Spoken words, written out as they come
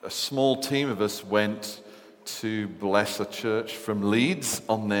small team of us went to bless a church from Leeds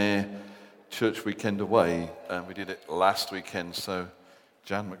on their church weekend away. And we did it last weekend. So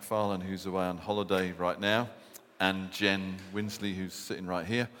Jan McFarlane, who's away on holiday right now, and Jen Winsley, who's sitting right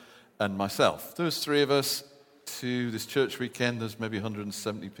here, and myself. There was three of us to this church weekend. There's maybe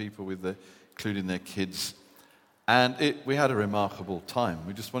 170 people including their kids. And we had a remarkable time.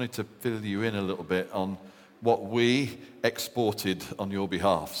 We just wanted to fill you in a little bit on what we exported on your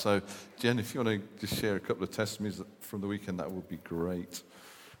behalf. So, Jen, if you want to just share a couple of testimonies from the weekend, that would be great.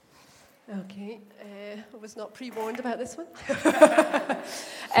 Okay, I was not pre-warned about this one.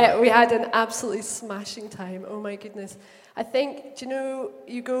 We had an absolutely smashing time. Oh my goodness. I think,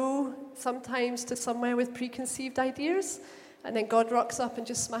 you go sometimes to somewhere with preconceived ideas, and then God rocks up and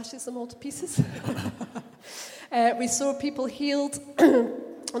just smashes them all to pieces. We saw people healed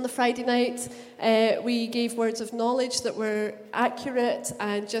on the Friday night. We gave words of knowledge that were accurate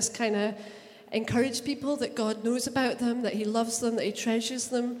and just kind of encouraged people that God knows about them, that he loves them, that he treasures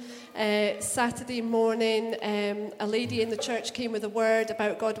them. Saturday morning, a lady in the church came with a word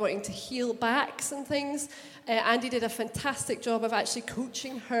about God wanting to heal backs and things. Andy did a fantastic job of actually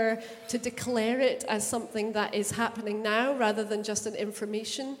coaching her to declare it as something that is happening now rather than just an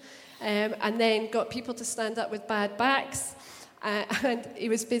information. And then got people to stand up with bad backs. And he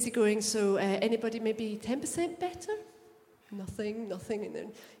was busy going, so anybody maybe 10% better? Nothing. And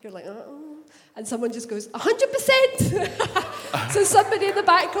then you're like, oh. And someone just goes, 100%! So somebody in the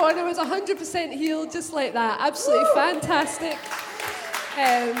back corner was 100% healed, just like that. Absolutely fantastic.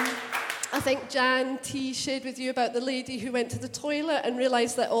 I think Jan T shared with you about the lady who went to the toilet and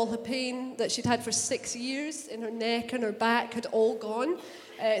realised that all her pain that she'd had for 6 years in her neck and her back had all gone.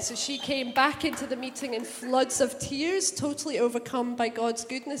 So she came back into the meeting in floods of tears, totally overcome by God's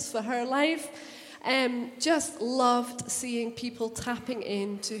goodness for her life. Just loved seeing people tapping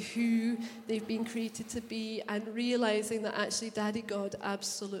into who they've been created to be and realizing that actually Daddy God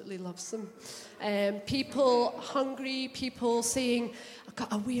absolutely loves them. People hungry, people saying, I've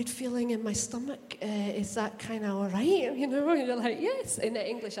got a weird feeling in my stomach. Is that kind of all right? And you're like, yes, in an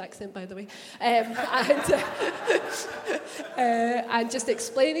English accent, by the way. And just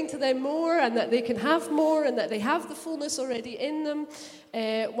explaining to them more and that they can have more and that they have the fullness already in them.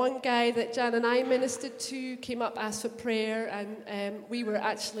 One guy that Jan and I ministered to came up, asked for prayer, and we were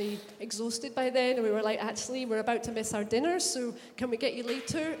actually exhausted by then, and we were like, actually, we're about to miss our dinner, so can we get you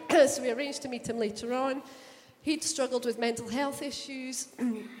later? So we arranged to meet him later on. He'd struggled with mental health issues,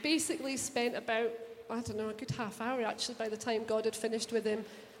 basically spent about, a good half hour actually by the time God had finished with him,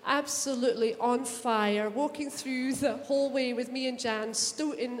 absolutely on fire, walking through the hallway with me and Jan,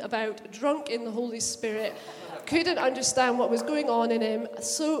 stoating about, drunk in the Holy Spirit, couldn't understand what was going on in him,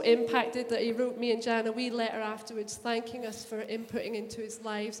 so impacted that he wrote me and Jan a wee letter afterwards thanking us for inputting into his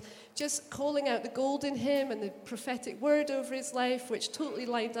lives, just calling out the gold in him and the prophetic word over his life, which totally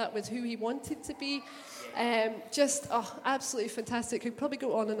lined up with who he wanted to be. Absolutely fantastic. Could probably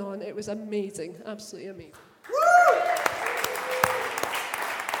go on and on. It was amazing, absolutely amazing.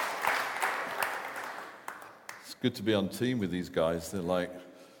 It's good to be on team with these guys. They're like,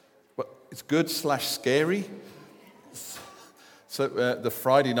 well, it's good / scary. So the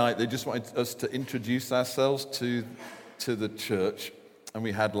Friday night, they just wanted us to introduce ourselves to the church, and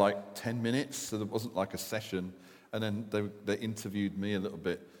we had like 10 minutes, so there wasn't like a session, and then they interviewed me a little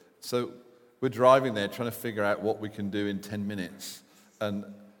bit. So we're driving there trying to figure out what we can do in 10 minutes, and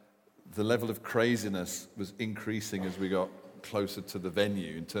the level of craziness was increasing as we got closer to the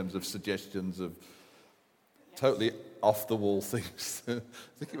venue in terms of suggestions of totally off-the-wall things. I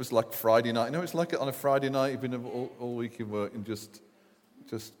think it was like Friday night. It's like it on a Friday night. You've been all week in work and just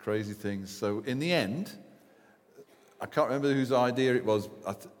crazy things. So in the end, I can't remember whose idea it was.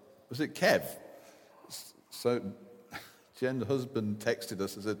 Was it Kev? So Jen, the husband, texted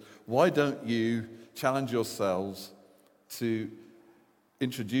us and said, why don't you challenge yourselves to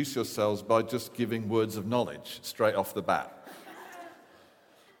introduce yourselves by just giving words of knowledge straight off the bat?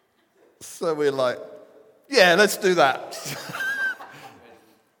 So we're like, yeah, let's do that.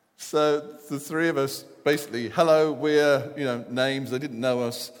 So the three of us basically, hello, we're, names, they didn't know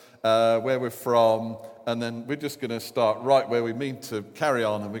us, where we're from, and then we're just going to start right where we mean to carry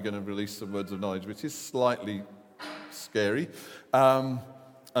on, and we're going to release some words of knowledge, which is slightly scary.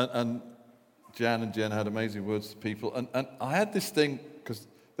 And Jan and Jen had amazing words to people. And I had this thing, because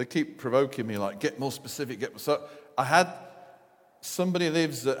they keep provoking me, like, get more specific. So I had somebody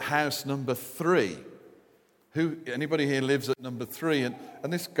lives at house number 3. Anybody here lives at number 3?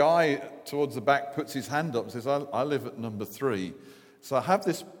 And this guy towards the back puts his hand up and says, I live at number 3. So I have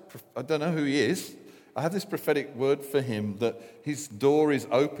this, I don't know who he is. I have this prophetic word for him that his door is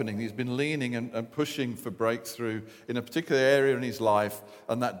opening. He's been leaning and pushing for breakthrough in a particular area in his life,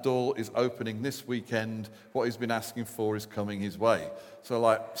 and that door is opening this weekend. What he's been asking for is coming his way. So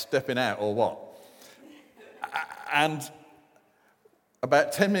like stepping out or what? And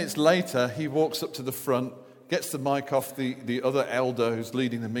about 10 minutes later, he walks up to the front, gets the mic off the other elder who's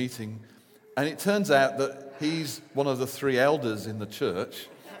leading the meeting, and it turns out that he's one of the 3 elders in the church,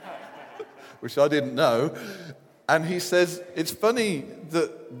 which I didn't know. And he says, it's funny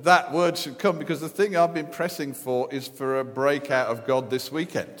that word should come because the thing I've been pressing for is for a breakout of God this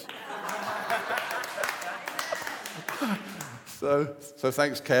weekend. So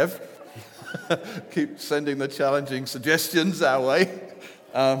thanks, Kev. Keep sending the challenging suggestions our way.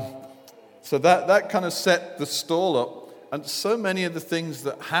 So that kind of set the stall up. And so many of the things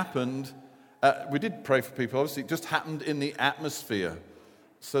that happened, we did pray for people, obviously, it just happened in the atmosphere.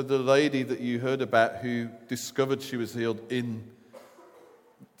 So the lady that you heard about who discovered she was healed in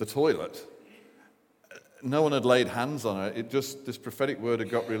the toilet, no one had laid hands on her. This prophetic word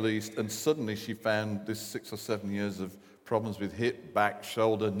had got released, and suddenly she found this 6 or 7 years of problems with hip, back,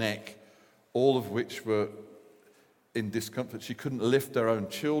 shoulder, neck, all of which were in discomfort. She couldn't lift her own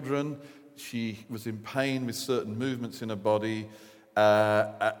children. She was in pain with certain movements in her body.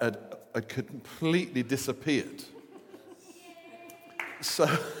 Had completely disappeared. So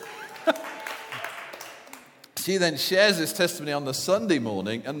she then shares this testimony on the Sunday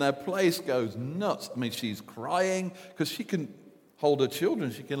morning, and their place goes nuts. I mean, she's crying because she can hold her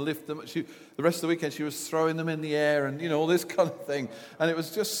children. She can lift them. The rest of the weekend, she was throwing them in the air and, all this kind of thing. And it was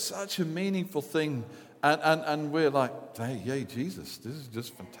just such a meaningful thing. And we're like, hey, yay, Jesus, this is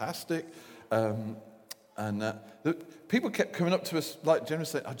just fantastic. People kept coming up to us, like generally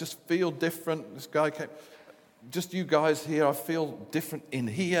saying, I just feel different. This guy came, just you guys here, I feel different in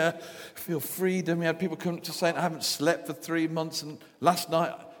here. I feel freedom. We had people coming up to saying, I haven't slept for 3 months. And last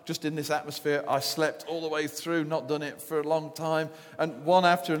night, just in this atmosphere, I slept all the way through, not done it for a long time. And one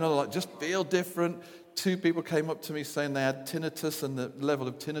after another, like, just feel different. 2 people came up to me saying they had tinnitus and the level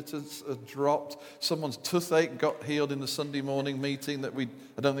of tinnitus had dropped. Someone's toothache got healed in the Sunday morning meeting that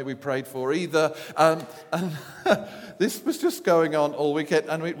I don't think we prayed for either. And this was just going on all weekend.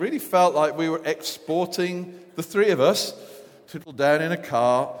 And it really felt like we were exporting, the 3 of us, settled down in a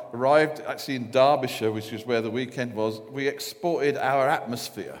car, arrived actually in Derbyshire, which is where the weekend was. We exported our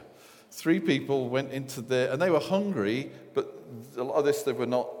atmosphere. 3 people went into there, and they were hungry, but a lot of this they were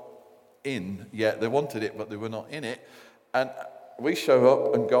not in yet. They wanted it, but they were not in it. And we show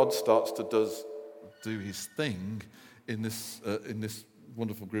up, and God starts to do his thing in this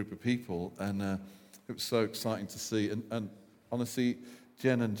wonderful group of people. And it was so exciting to see. And honestly,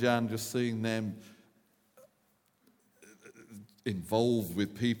 Jen and Jan, just seeing them involved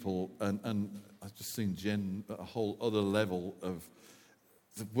with people, and I've just seen Jen at a whole other level of,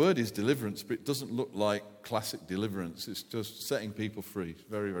 the word is deliverance, but it doesn't look like classic deliverance. It's just setting people free.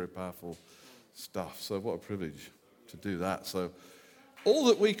 Very, very powerful stuff. So what a privilege to do that. So all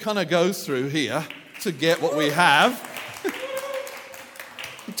that we kind of go through here to get what we have,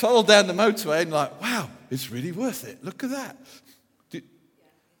 we toddle down the motorway and like, wow, it's really worth it. Look at that.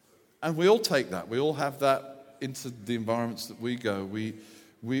 And we all take that. We all have that into the environments that we go.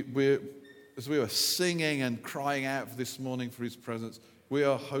 We're, as we were singing and crying out this morning for his presence, we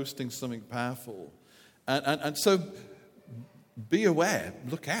are hosting something powerful. And so be aware,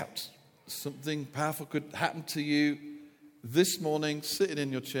 look out. Something powerful could happen to you this morning, sitting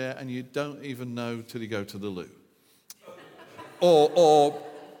in your chair, and you don't even know till you go to the loo. Or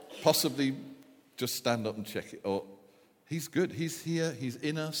possibly just stand up and check it. Or he's good, he's here, he's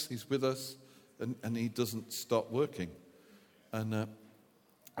in us, he's with us. And he doesn't stop working. And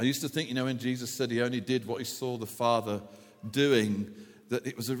I used to think, when Jesus said he only did what he saw the Father doing, that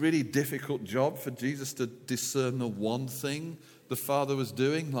it was a really difficult job for Jesus to discern the one thing the Father was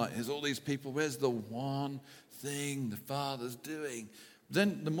doing. Like, there's all these people, where's the one thing the Father's doing?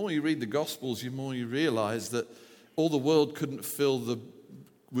 Then the more you read the Gospels, the more you realize that all the world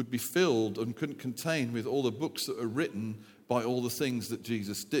would be filled and couldn't contain with all the books that are written by all the things that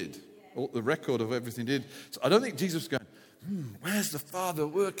Jesus did. The record of everything he did. So I don't think Jesus was going, where's the Father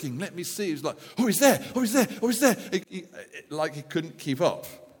working? Let me see. He was like, oh, he's there, oh, he's there, oh, he's there. Like he couldn't keep up.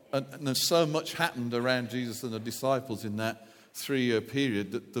 And there's so much happened around Jesus and the disciples in that 3-year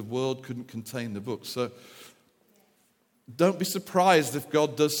period that the world couldn't contain the book. So don't be surprised if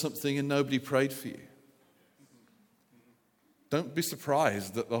God does something and nobody prayed for you. Don't be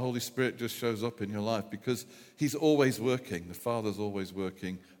surprised that the Holy Spirit just shows up in your life, because he's always working. The Father's always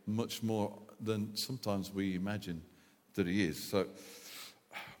working, much more than sometimes we imagine that he is. So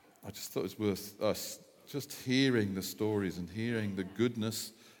I just thought it was worth us just hearing the stories and hearing the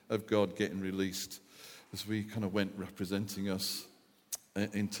goodness of God getting released as we kind of went representing us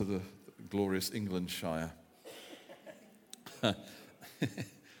into the glorious England Shire.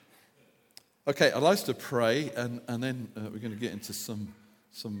 Okay, I'd like us to pray, and then we're going to get into some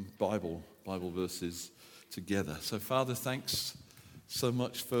Bible verses together. So, Father, thanks so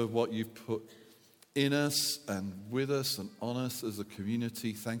much for what you've put in us and with us and on us as a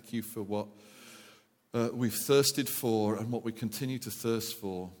community. Thank you for what we've thirsted for and what we continue to thirst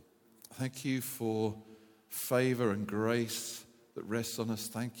for. Thank you for favor and grace that rests on us.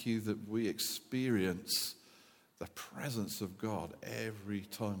 Thank you that we experience the presence of God every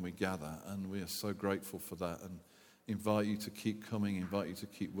time we gather, and we are so grateful for that and invite you to keep coming, invite you to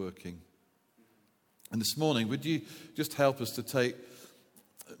keep working. And this morning, would you just help us to take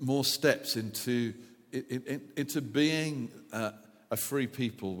more steps into being a free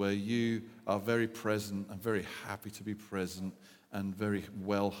people where you are very present and very happy to be present and very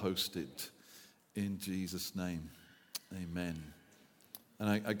well hosted, in Jesus' name. Amen.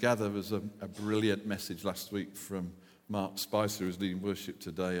 And I gather there was a brilliant message last week from Mark Spicer, who's leading worship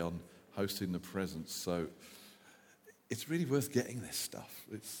today, on hosting the presence. So it's really worth getting this stuff.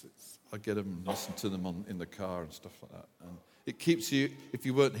 I get them and listen to them in the car and stuff like that. And it keeps you, if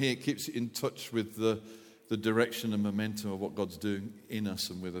you weren't here, it keeps you in touch with the direction and momentum of what God's doing in us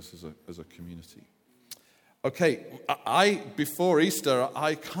and with us as a community. Okay, before Easter,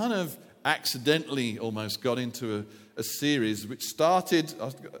 I kind of accidentally almost got into a series which started,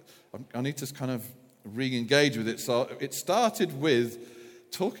 I need to kind of re-engage with it. So it started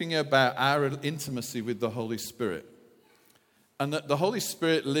with talking about our intimacy with the Holy Spirit. And that the Holy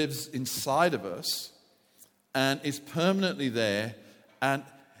Spirit lives inside of us and is permanently there. And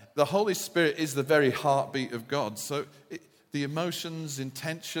the Holy Spirit is the very heartbeat of God. So the emotions,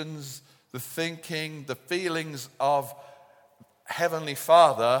 intentions, the thinking, the feelings of Heavenly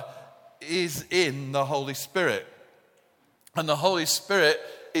Father is in the Holy Spirit. And the Holy Spirit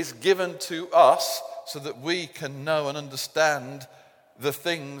is given to us so that we can know and understand the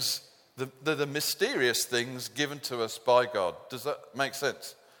things, the mysterious things given to us by God. Does that make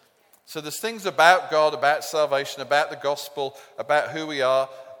sense? So there's things about God, about salvation, about the gospel, about who we are,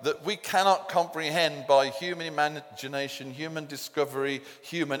 that we cannot comprehend by human imagination, human discovery,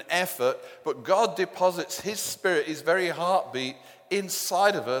 human effort. But God deposits His Spirit, His very heartbeat,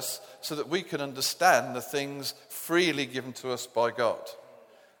 inside of us so that we can understand the things freely given to us by God.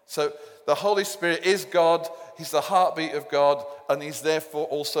 So the Holy Spirit is God, He's the heartbeat of God, and He's therefore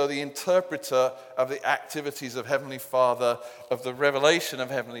also the interpreter of the activities of Heavenly Father, of the revelation of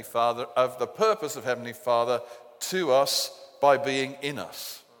Heavenly Father, of the purpose of Heavenly Father to us by being in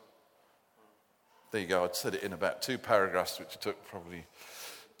us. There you go, I'd said it in about 2 paragraphs, which took probably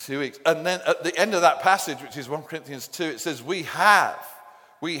 2 weeks. And then at the end of that passage, which is 1 Corinthians 2, it says, we have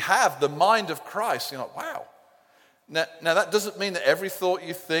the mind of Christ. You're like, wow. Now that doesn't mean that every thought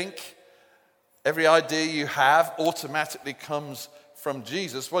you think, every idea you have automatically comes from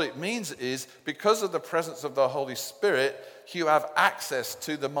Jesus. What it means is, because of the presence of the Holy Spirit, you have access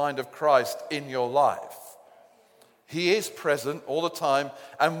to the mind of Christ in your life. He is present all the time,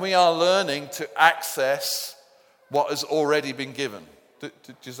 and we are learning to access what has already been given.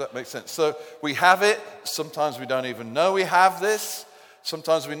 Does that make sense? So we have it. Sometimes we don't even know we have this.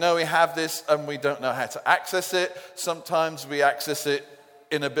 Sometimes we know we have this and we don't know how to access it. Sometimes we access it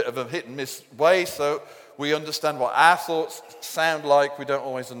in a bit of a hit and miss way. So we understand what our thoughts sound like. We don't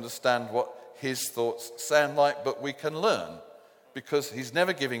always understand what His thoughts sound like, but we can learn because He's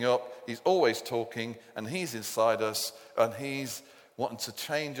never giving up. He's always talking, and He's inside us, and He's wanting to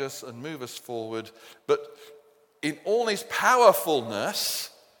change us and move us forward. But in all His powerfulness,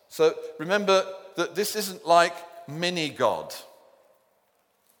 so remember that this isn't like mini God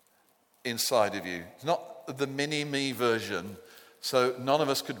inside of you. It's not the mini-me version. So none of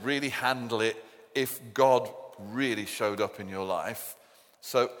us could really handle it if God really showed up in your life.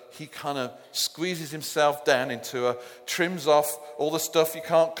 So He kind of squeezes Himself down trims off all the stuff you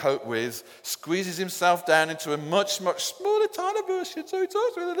can't cope with, squeezes Himself down into a much, much smaller, tiny version. So He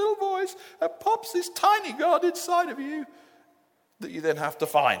talks with a little voice and pops this tiny God inside of you that you then have to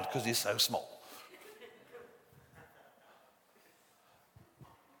find because He's so small.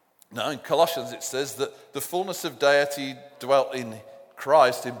 Now, in Colossians it says that the fullness of deity dwelt in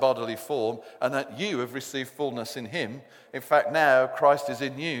Christ in bodily form, and that you have received fullness in Him. In fact, now Christ is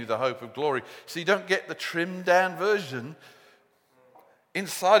in you, the hope of glory. So you don't get the trimmed down version.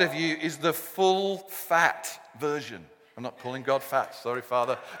 Inside of you is the full fat version. I'm not calling God fat, sorry,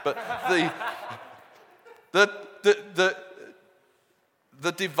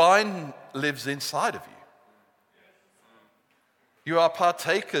 the divine lives inside of you. You are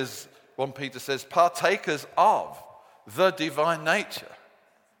partakers, 1 Peter says, partakers of the divine nature.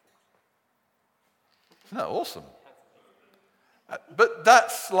 Isn't that awesome? But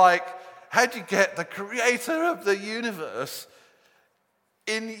that's like, how do you get the creator of the universe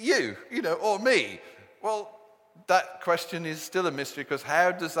in you, or me? Well, that question is still a mystery, because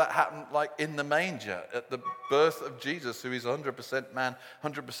how does that happen, like in the manger, at the birth of Jesus, who is 100% man,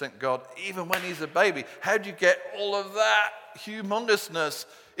 100% God, even when he's a baby? How do you get all of that humongousness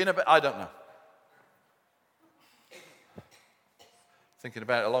in a baby? I don't know. Thinking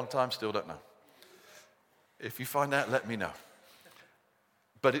about it a long time, still don't know. If you find out, let me know.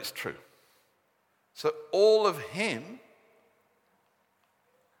 But it's true. So all of him,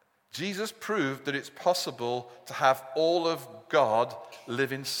 Jesus proved that it's possible to have all of God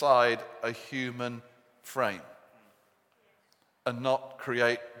live inside a human frame and not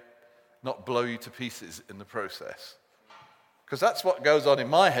blow you to pieces in the process. Because that's what goes on in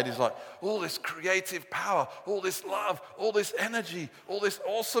my head, is like, all this creative power, all this love, all this energy, all this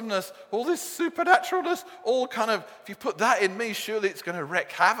awesomeness, all this supernaturalness, all kind of, if you put that in me, surely it's going to wreak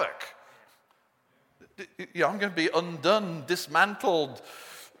havoc. I'm going to be undone, dismantled,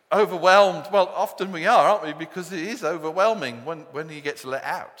 overwhelmed. Well, often we are, aren't we? Because it is overwhelming when he gets let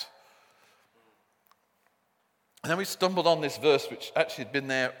out. And then we stumbled on this verse, which actually had been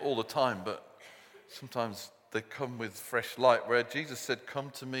there all the time, but sometimes they come with fresh light, where Jesus said, "Come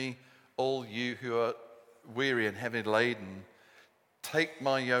to me, all you who are weary and heavy laden. Take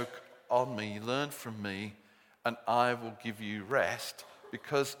my yoke on me, learn from me, and I will give you rest,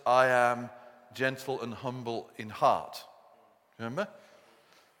 because I am gentle and humble in heart." Remember?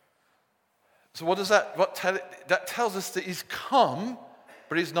 So what does that that tells us that he's come,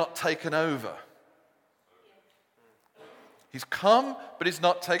 but he's not taken over. He's come, but he's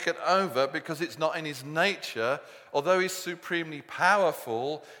not taken over, because it's not in his nature. Although he's supremely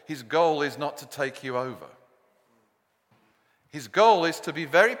powerful, his goal is not to take you over. His goal is to be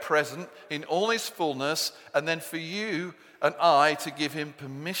very present in all his fullness, and then for you and I to give him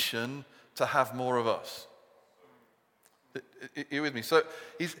permission to have more of us. Are you with me? So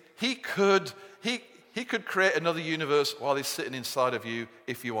he could create another universe while he's sitting inside of you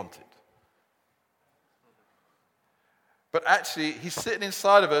if you wanted. But actually, he's sitting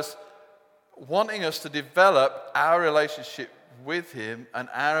inside of us, wanting us to develop our relationship with him and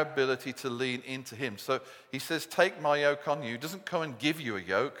our ability to lean into him. So he says, "Take my yoke on you." He doesn't come and give you a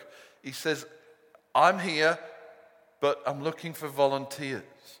yoke. He says, "I'm here, but I'm looking for volunteers.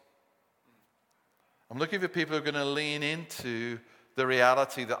 I'm looking for people who are going to lean into the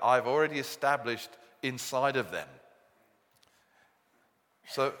reality that I've already established inside of them."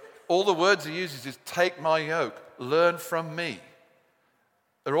 So all the words he uses is, "Take my yoke, learn from me."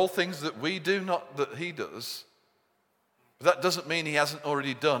 They're all things that we do, not that he does. But that doesn't mean he hasn't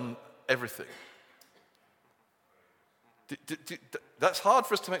already done everything. That's hard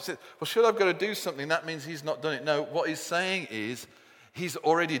for us to make sense. Well, should I've got to do something, that means he's not done it. No, what he's saying is he's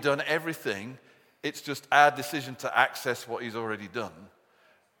already done everything. It's just our decision to access what he's already done,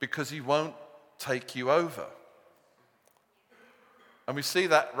 because he won't take you over. And we see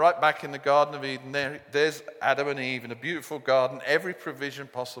that right back in the Garden of Eden. There's Adam and Eve in a beautiful garden, every provision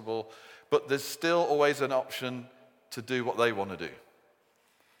possible, but there's still always an option to do what they want to do.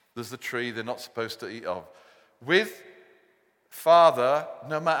 There's the tree they're not supposed to eat of. With Father,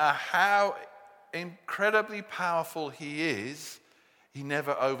 no matter how incredibly powerful he is, he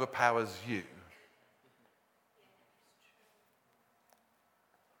never overpowers you.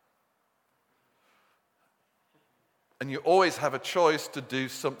 And you always have a choice to do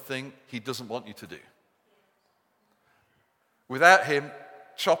something he doesn't want you to do. Without him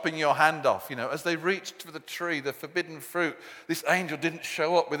chopping your hand off, as they reached for the tree, the forbidden fruit, this angel didn't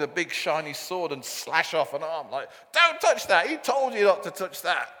show up with a big shiny sword and slash off an arm like, "Don't touch that, he told you not to touch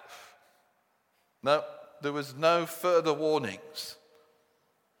that." No, there was no further warnings.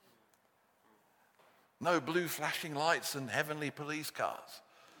 No blue flashing lights and heavenly police cars.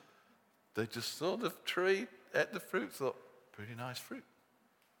 They just saw the tree, ate the fruit, thought, pretty nice fruit.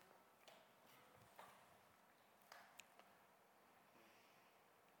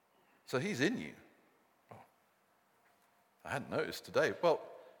 So he's in you. Oh, I hadn't noticed today. Well,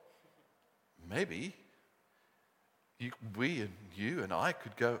 maybe we and you and I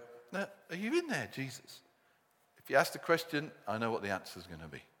could go, "No, are you in there, Jesus?" If you ask the question, I know what the answer is going to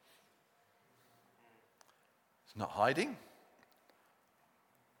be. It's not hiding,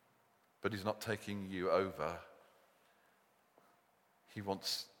 but he's not taking you over. He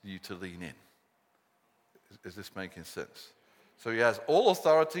wants you to lean in. Is this making sense? So he has all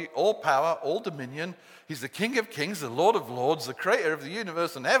authority, all power, all dominion. He's the King of Kings, the Lord of Lords, the creator of the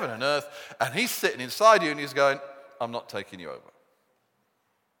universe and heaven and earth. And he's sitting inside you and he's going, I'm not taking you over.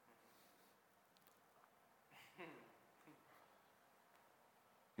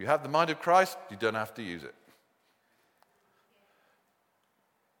 You have the mind of Christ, you don't have to use it.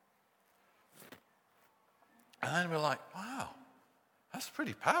 And then we're like, wow, that's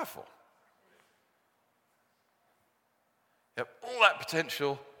pretty powerful. You have all that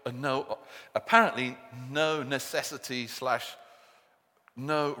potential and apparently no necessity /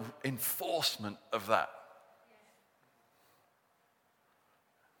 no enforcement of that.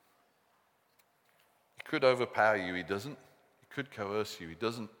 He could overpower you, he doesn't. He could coerce you, he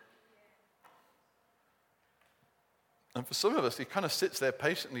doesn't. And for some of us, he kind of sits there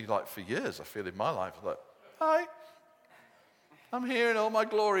patiently, like for years, I feel in my life, like, hi, I'm here in all my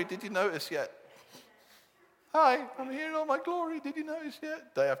glory, did you notice yet? Hi, I'm here in all my glory, did you notice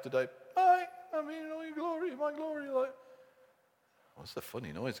yet? Day after day, hi, I'm here in all your glory, my glory. Like, what's the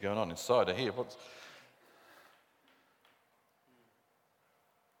funny noise going on inside? I hear what's...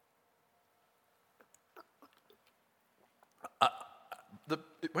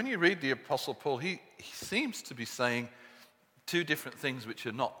 When you read the Apostle Paul, he seems to be saying two different things which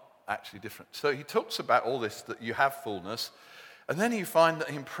are not actually different. So he talks about all this, that you have fullness, and then you find that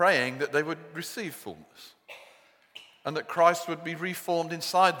him praying that they would receive fullness, and that Christ would be reformed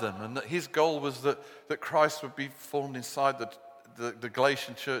inside them, and that his goal was that Christ would be formed inside the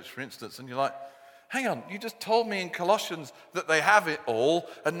Galatian church, for instance. And you're like, hang on, you just told me in Colossians that they have it all,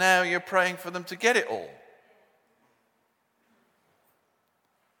 and now you're praying for them to get it all.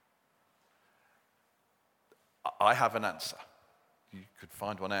 I have an answer. You could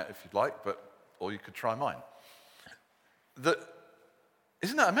find one out if you'd like, or you could try mine.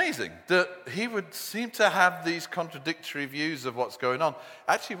 Isn't that amazing? That he would seem to have these contradictory views of what's going on.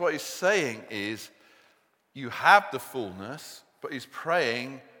 Actually, what he's saying is, you have the fullness, but he's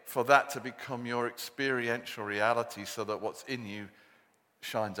praying for that to become your experiential reality so that what's in you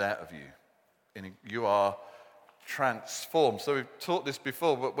shines out of you. And you are transformed. So we've taught this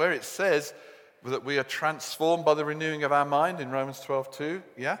before, but where it says that we are transformed by the renewing of our mind in Romans 12:2,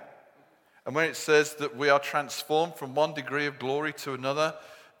 yeah? And when it says that we are transformed from one degree of glory to another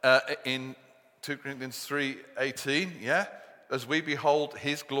in 2 Corinthians 3:18, yeah? As we behold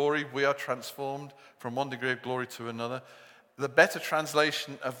his glory, we are transformed from one degree of glory to another. The better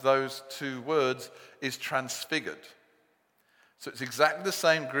translation of those two words is transfigured. So it's exactly the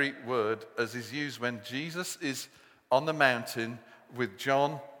same Greek word as is used when Jesus is on the mountain with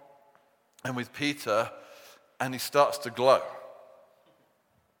John and with Peter, and he starts to glow.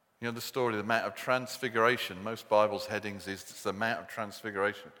 You know the story, the Mount of Transfiguration. Most Bibles' headings is it's the Mount of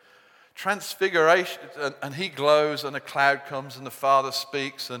Transfiguration. Transfiguration, and he glows, and a cloud comes, and the Father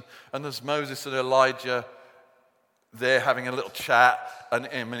speaks, and there's Moses and Elijah there having a little chat, and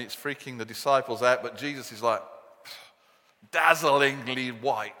it's freaking the disciples out, but Jesus is like dazzlingly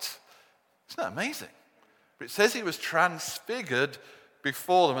white. Isn't that amazing? But it says he was transfigured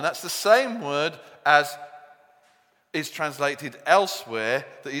before them, and that's the same word as is translated elsewhere,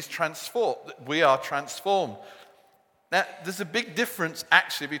 that he's transformed, that we are transformed. Now, there's a big difference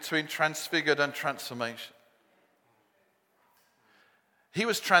actually between transfigured and transformation. He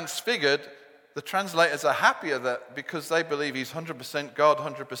was transfigured. The translators are happier that because they believe he's 100% God,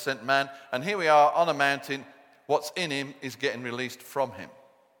 100% man, and here we are on a mountain, what's in him is getting released from him.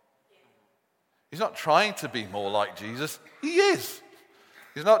 He's not trying to be more like Jesus, he is.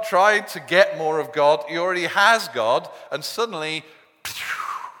 He's not trying to get more of God. He already has God. And suddenly,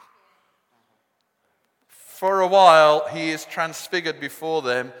 for a while, he is transfigured before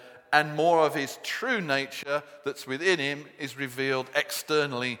them. And more of his true nature that's within him is revealed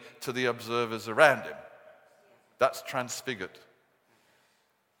externally to the observers around him. That's transfigured.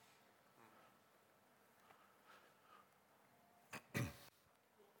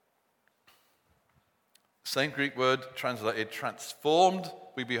 Same Greek word translated transformed.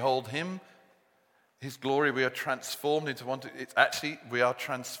 We behold him, his glory. We are transformed into one. It's actually, we are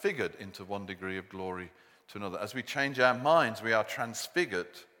transfigured into one degree of glory to another. As we change our minds, we are transfigured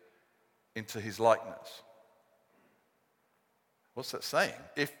into his likeness. What's that saying?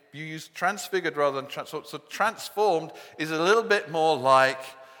 If you use transfigured rather than transformed, so transformed is a little bit more like,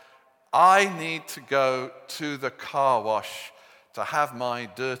 I need to go to the car wash to have my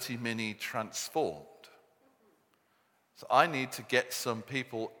dirty Mini transformed. So I need to get some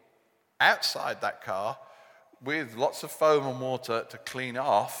people outside that car with lots of foam and water to clean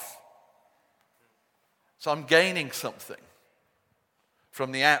off. So I'm gaining something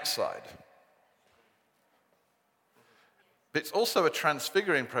from the outside. But it's also a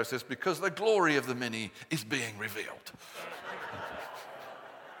transfiguring process because the glory of the many is being revealed.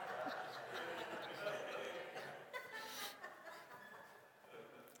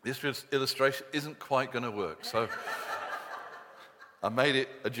 This illustration isn't quite going to work, so I made it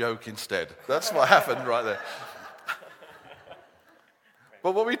a joke instead. That's what happened right there.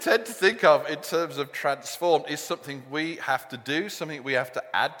 But what we tend to think of in terms of transformed is something we have to do, something we have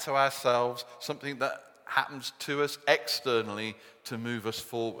to add to ourselves, something that happens to us externally to move us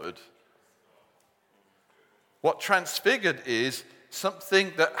forward. What transfigured is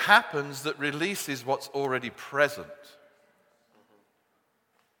something that happens that releases what's already present.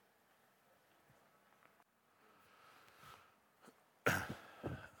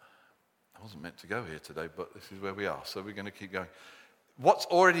 I wasn't meant to go here today, but this is where we are, so we're going to keep going. What's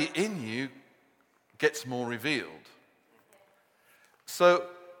already in you gets more revealed. So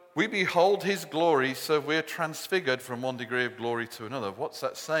we behold his glory, so we're transfigured from one degree of glory to another. What's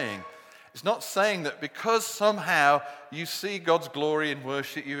that saying? It's not saying that because somehow you see God's glory in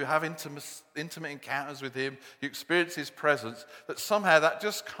worship, you have intimate encounters with him, you experience his presence, that somehow that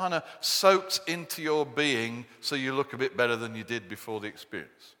just kind of soaks into your being so you look a bit better than you did before the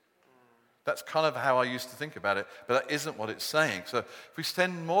experience. That's kind of how I used to think about it, but that isn't what it's saying. So if we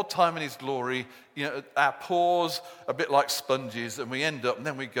spend more time in his glory, our pores a bit like sponges, and we end up, and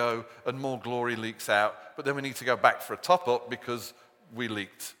then we go, and more glory leaks out, but then we need to go back for a top-up because we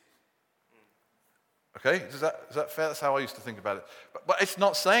leaked. Okay, is that fair? That's how I used to think about it. But it's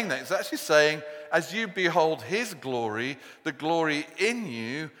not saying that. It's actually saying, as you behold his glory, the glory in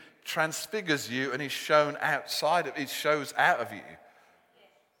you transfigures you and is shown outside of it, shows out of you.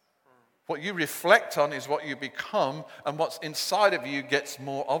 What you reflect on is what you become, and what's inside of you gets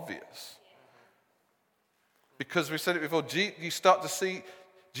more obvious. Because we said it before, you start to see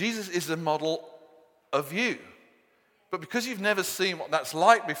Jesus is a model of you. But because you've never seen what that's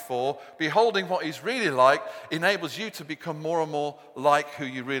like before, beholding what he's really like enables you to become more and more like who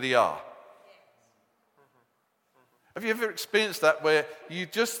you really are. Have you ever experienced that where you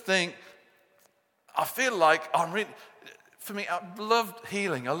just think, I feel like I'm really... For me, I love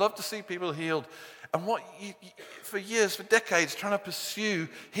healing. I love to see people healed. And what for years, for decades, trying to pursue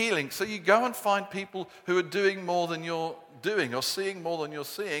healing. So you go and find people who are doing more than you're doing or seeing more than you're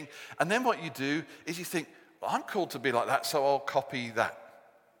seeing. And then what you do is you think, well, I'm called to be like that, so I'll copy that.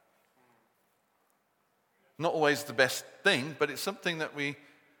 Not always the best thing, but it's something that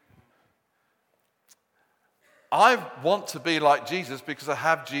I want to be like Jesus because I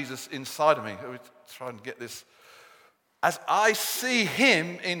have Jesus inside of me. We're trying to get this. As I see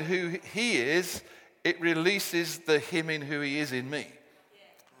him in who he is, it releases the him in who he is in me.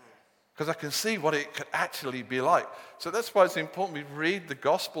 Because I can see what it could actually be like. So that's why it's important we read the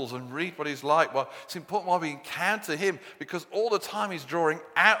Gospels and read what he's like. Well, it's important why we encounter him, because all the time he's drawing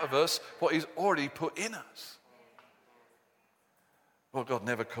out of us what he's already put in us. Well, God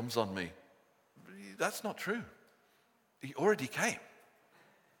never comes on me. That's not true. He already came.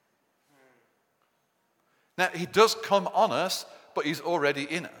 Now, he does come on us, but he's already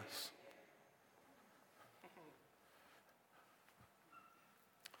in us.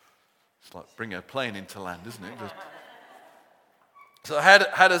 It's like bringing a plane into land, isn't it? So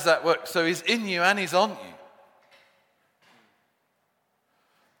how does that work? So he's in you and he's on you.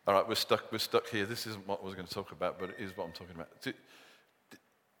 All right, we're stuck here. This isn't what I was going to talk about, but it is what I'm talking about.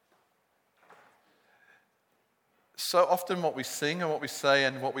 So often what we sing and what we say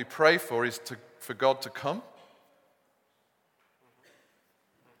and what we pray for is for God to come.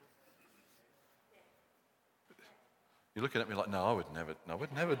 You're looking at me like, no, I would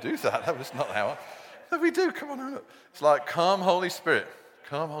never do that. That was not how No, we do. Come on. It's like, come, Holy Spirit.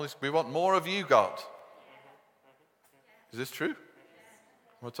 Come, Holy Spirit. We want more of you, God. Is this true?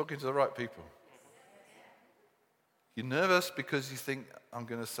 We're talking to the right people. You're nervous because you think, I'm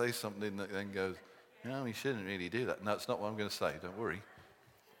going to say something that then goes, no, you shouldn't really do that. No, it's not what I'm going to say. Don't worry.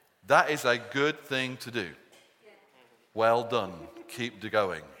 That is a good thing to do. Well done. Keep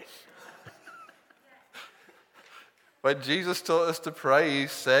going. When Jesus taught us to pray, he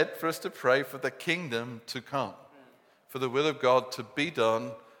said for us to pray for the kingdom to come, for the will of God to be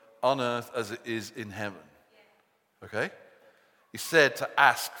done on earth as it is in heaven. Okay? He said to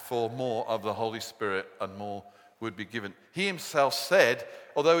ask for more of the Holy Spirit and more would be given. He himself said,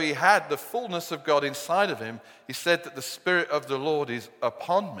 although he had the fullness of God inside of him, he said that the Spirit of the Lord is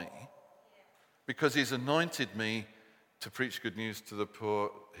upon me because he's anointed me to preach good news to the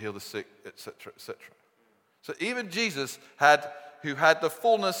poor, heal the sick, etc., etc. So even Jesus, who had the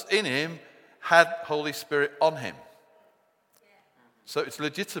fullness in him, had Holy Spirit on him. So it's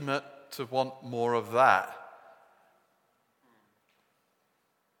legitimate to want more of that.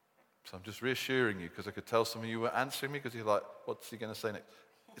 So I'm just reassuring you, because I could tell some of you were answering me because you're like, what's he going to say next?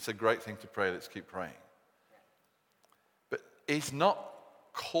 It's a great thing to pray. Let's keep praying. But he's not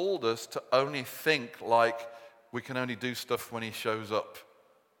called us to only think like we can only do stuff when he shows up.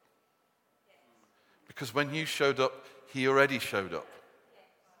 Because when you showed up, he already showed up.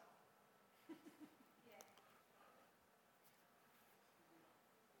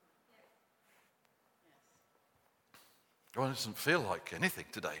 Oh, it doesn't feel like anything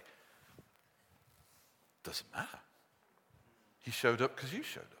today. Doesn't matter. He showed up because you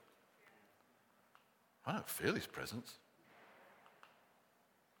showed up. I don't feel his presence.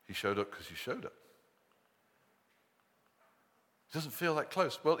 He showed up because you showed up. It doesn't feel that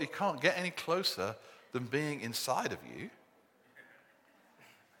close. Well, he can't get any closer than being inside of you.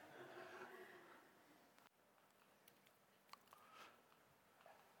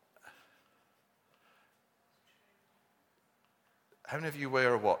 How many of you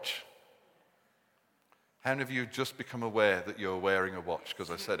wear a watch? How many of you just become aware that you're wearing a watch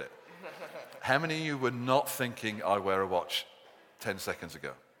because I said it? How many of you were not thinking, I wear a watch 10 seconds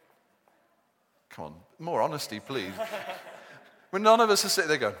ago? Come on, more honesty, please. When none of us are sitting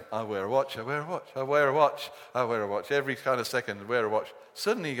there going, I wear a watch, I wear a watch, I wear a watch, I wear a watch. Every kind of second, I wear a watch.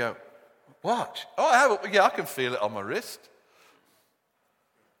 Suddenly you go, watch? Oh, I have it. Yeah, I can feel it on my wrist.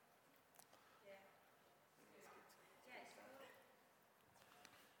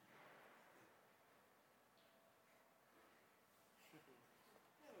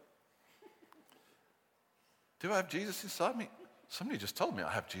 Do I have Jesus inside me? Somebody just told me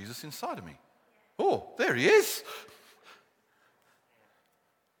I have Jesus inside of me. Oh, there he is.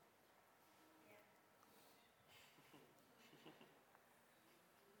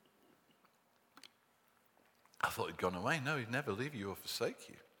 I thought he'd gone away. No, he'd never leave you or forsake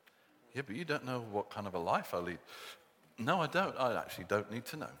you. Yeah, but you don't know what kind of a life I lead. No, I don't. I actually don't need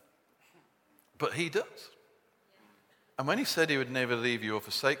to know. But he does. And when he said he would never leave you or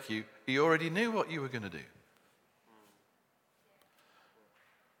forsake you, he already knew what you were going to do.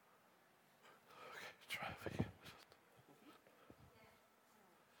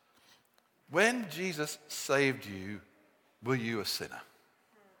 When Jesus saved you, were you a sinner?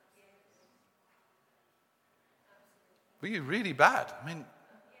 Were you really bad? I mean,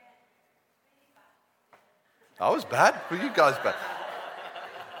 I was bad. Were you guys bad?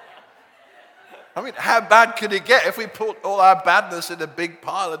 I mean, how bad could it get if we put all our badness in a big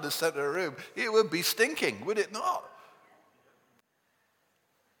pile in the center of the room? It would be stinking, would it not?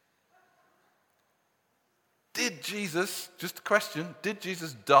 Did Jesus, just a question, did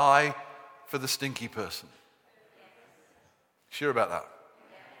Jesus die for the stinky person? Sure about that?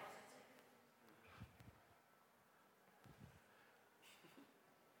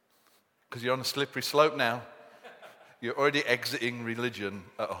 Because you're on a slippery slope now. You're already exiting religion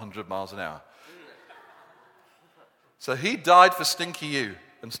at 100 miles an hour. So he died for stinky you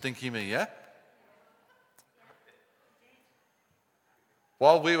and stinky me, yeah?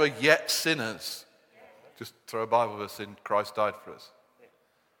 While we were yet sinners. Just throw a Bible verse in, Christ died for us.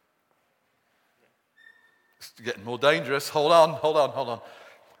 It's getting more dangerous. Hold on.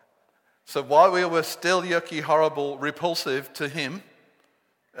 So while we were still yucky, horrible, repulsive to him,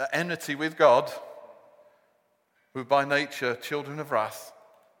 at enmity with God, who by nature children of wrath,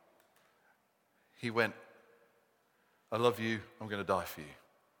 he went, I love you, I'm going to die for you.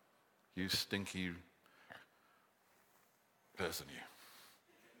 You stinky person, you.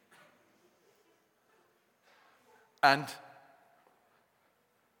 And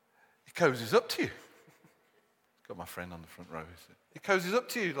he cozies up to you. Got my friend on the front row. He cozies up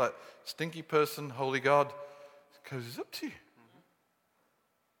to you like stinky person, holy God. He cozies up to you.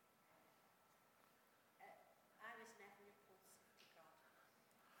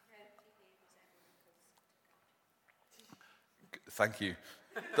 Thank you.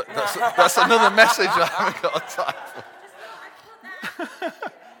 That's another message I haven't got time for.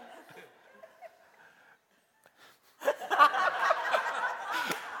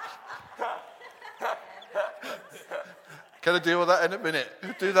 Can I deal with that in a minute?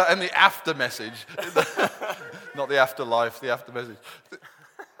 Do that in the after message. Not the afterlife, the after message.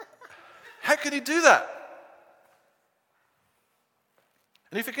 How can he do that?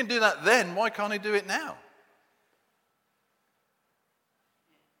 And if he can do that then, why can't he do it now?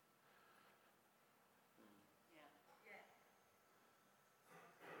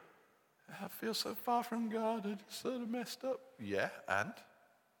 I feel so far from God, I just sort of messed up. Yeah, and?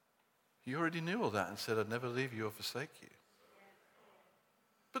 You already knew all that and said, I'd never leave you or forsake you.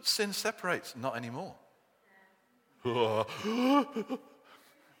 But sin separates, not anymore.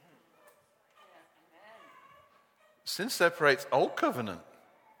 Sin separates old covenant.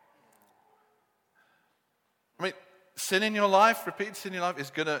 sin in your life, repeated sin in your life, is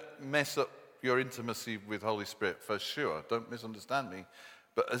going to mess up your intimacy with Holy Spirit for sure. Don't misunderstand me.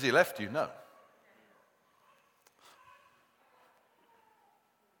 But has he left you? No.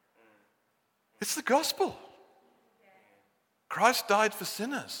 It's the gospel. Christ died for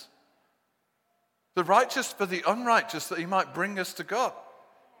sinners. The righteous for the unrighteous, that he might bring us to God.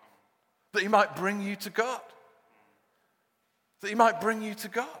 That he might bring you to God. That he might bring you to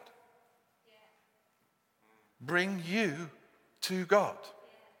God. Bring you to God.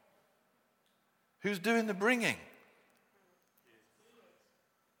 Who's doing the bringing?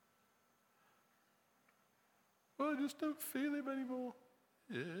 Well, I just don't feel him anymore.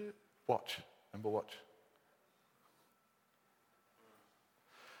 Yeah. Watch. Remember, watch.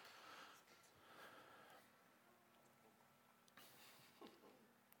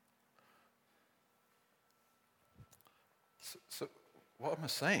 So what am I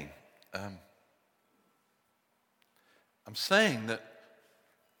saying? I'm saying that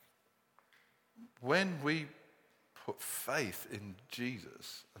when we put faith in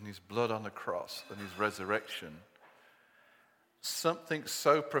Jesus and his blood on the cross and his resurrection, something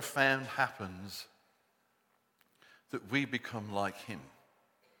so profound happens that we become like him.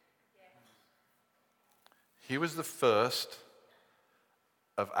 He was the first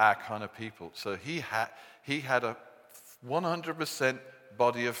of our kind of people. So he had a 100%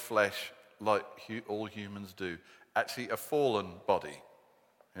 body of flesh like all humans do. Actually, a fallen body.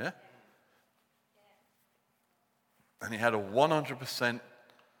 Yeah? And he had a 100%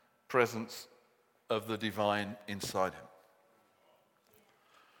 presence of the divine inside him.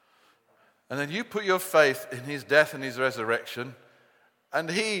 And then you put your faith in his death and his resurrection, and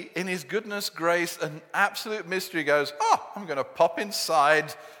he, in his goodness, grace, and absolute mystery goes, I'm going to pop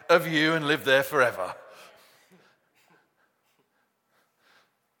inside of you and live there forever.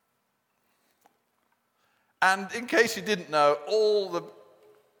 And in case you didn't know, all the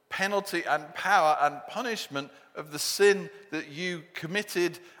penalty and power and punishment of the sin that you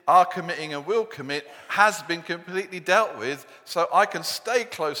committed, are committing, and will commit has been completely dealt with. So I can stay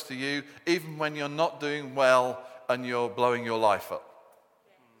close to you even when you're not doing well and you're blowing your life up.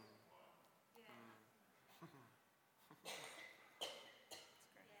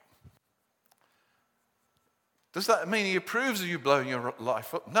 Does that mean he approves of you blowing your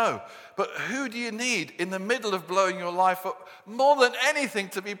life up? No. But who do you need in the middle of blowing your life up more than anything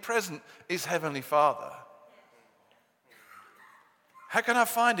to be present is Heavenly Father. How can I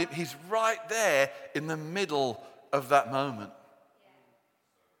find him? He's right there in the middle of that moment.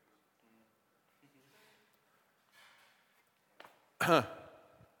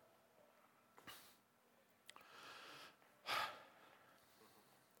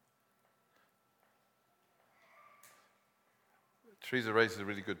 Teresa raises a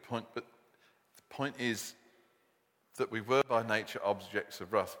really good point, but the point is that we were by nature objects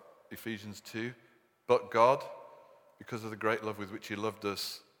of wrath. Ephesians 2, but God, because of the great love with which he loved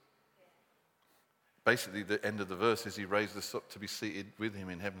us, basically the end of the verse is he raised us up to be seated with him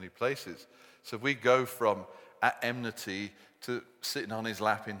in heavenly places. So we go from at enmity to sitting on his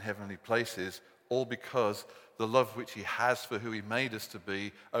lap in heavenly places, all because the love which he has for who he made us to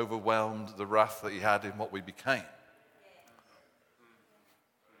be overwhelmed the wrath that he had in what we became.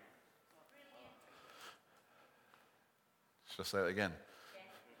 Should I say that again?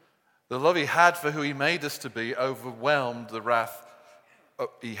 The love he had for who he made us to be overwhelmed the wrath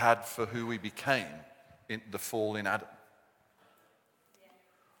he had for who we became in the fall in Adam.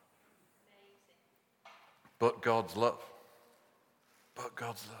 But God's love. But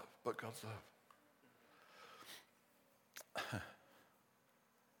God's love. But God's love.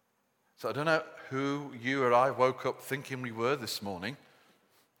 So I don't know who you or I woke up thinking we were this morning,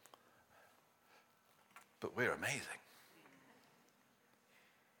 but we're amazing.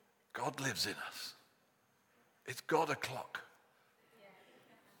 God lives in us. It's God o'clock.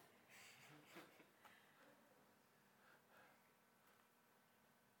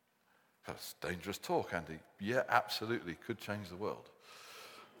 That's dangerous talk, Andy. Yeah, absolutely. Could change the world.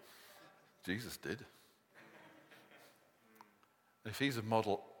 Jesus did. If he's a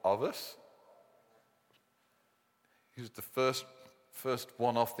model of us, he was the first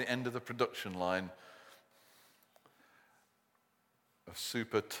one off the end of the production line of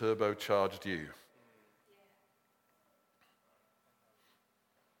super turbocharged you.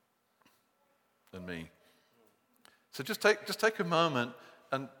 And me. So just take a moment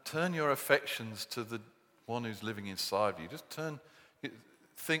and turn your affections to the one who's living inside you. Just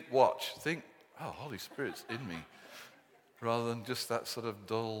think, Holy Spirit's in me. Rather than just that sort of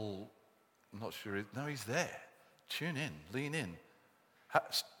dull, not sure. No, he's there. Tune in, lean in.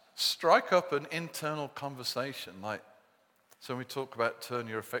 Strike up an internal conversation like, So when we talk about turn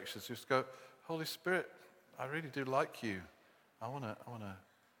your affections, just go, Holy Spirit, I really do like you. I want to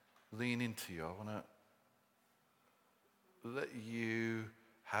lean into you. I want to let you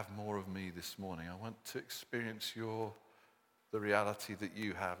have more of me this morning. I want to experience the reality that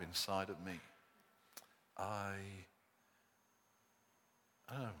you have inside of me. I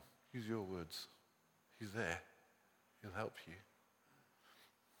don't know, use your words. He's there. He'll help you.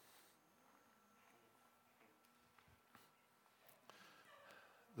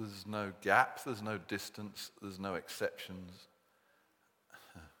 There's no gap, there's no distance, there's no exceptions.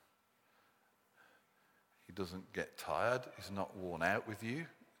 He doesn't get tired, he's not worn out with you,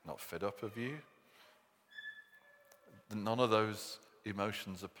 not fed up of you. None of those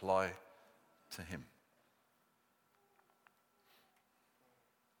emotions apply to him.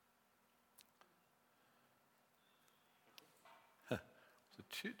 So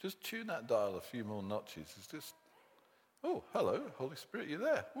just tune that dial a few more notches. It's just, oh, hello, Holy Spirit, you're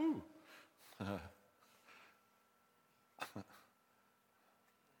there. Woo.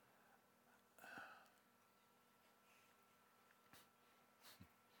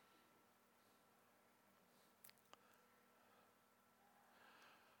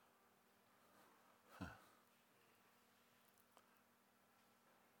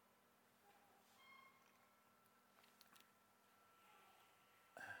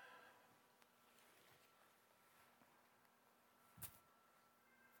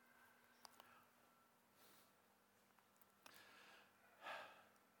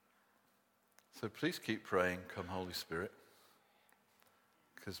 So please keep praying, come Holy Spirit,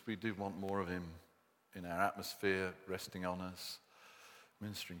 because we do want more of him in our atmosphere, resting on us,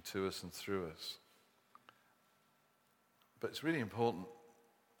 ministering to us and through us. But it's really important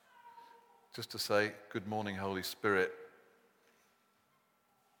just to say, good morning, Holy Spirit,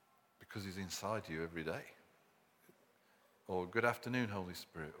 because he's inside you every day. Or good afternoon, Holy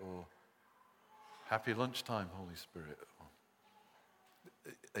Spirit, or happy lunchtime, Holy Spirit.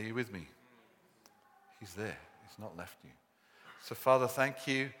 Are you with me? He's there. He's not left you. So, Father, thank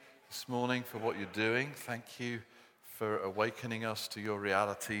you this morning for what you're doing. Thank you for awakening us to your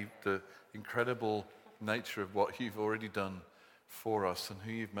reality, the incredible nature of what you've already done for us and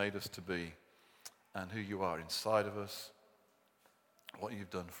who you've made us to be and who you are inside of us, what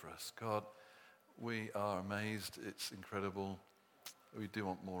you've done for us. God, we are amazed. It's incredible. We do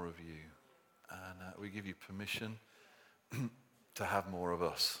want more of you. And we give you permission to have more of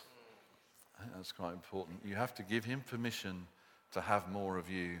us. I think that's quite important. You have to give him permission to have more of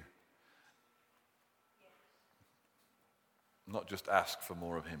you. Not just ask for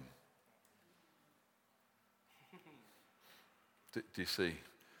more of him. Do you see?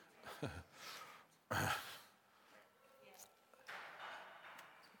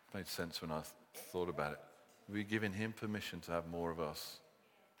 Made sense when I thought about it. We're giving him permission to have more of us,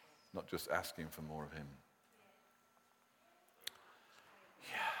 not just asking for more of him.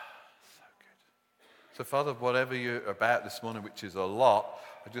 So, Father, whatever you're about this morning, which is a lot,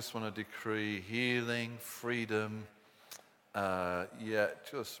 I just want to decree healing, freedom,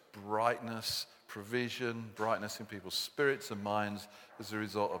 just brightness, provision, brightness in people's spirits and minds as a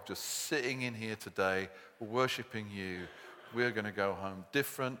result of just sitting in here today, worshiping you. We're going to go home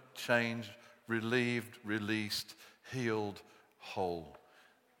different, changed, relieved, released, healed, whole,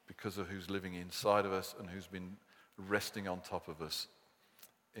 because of who's living inside of us and who's been resting on top of us.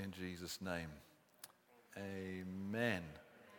 In Jesus' name. Amen.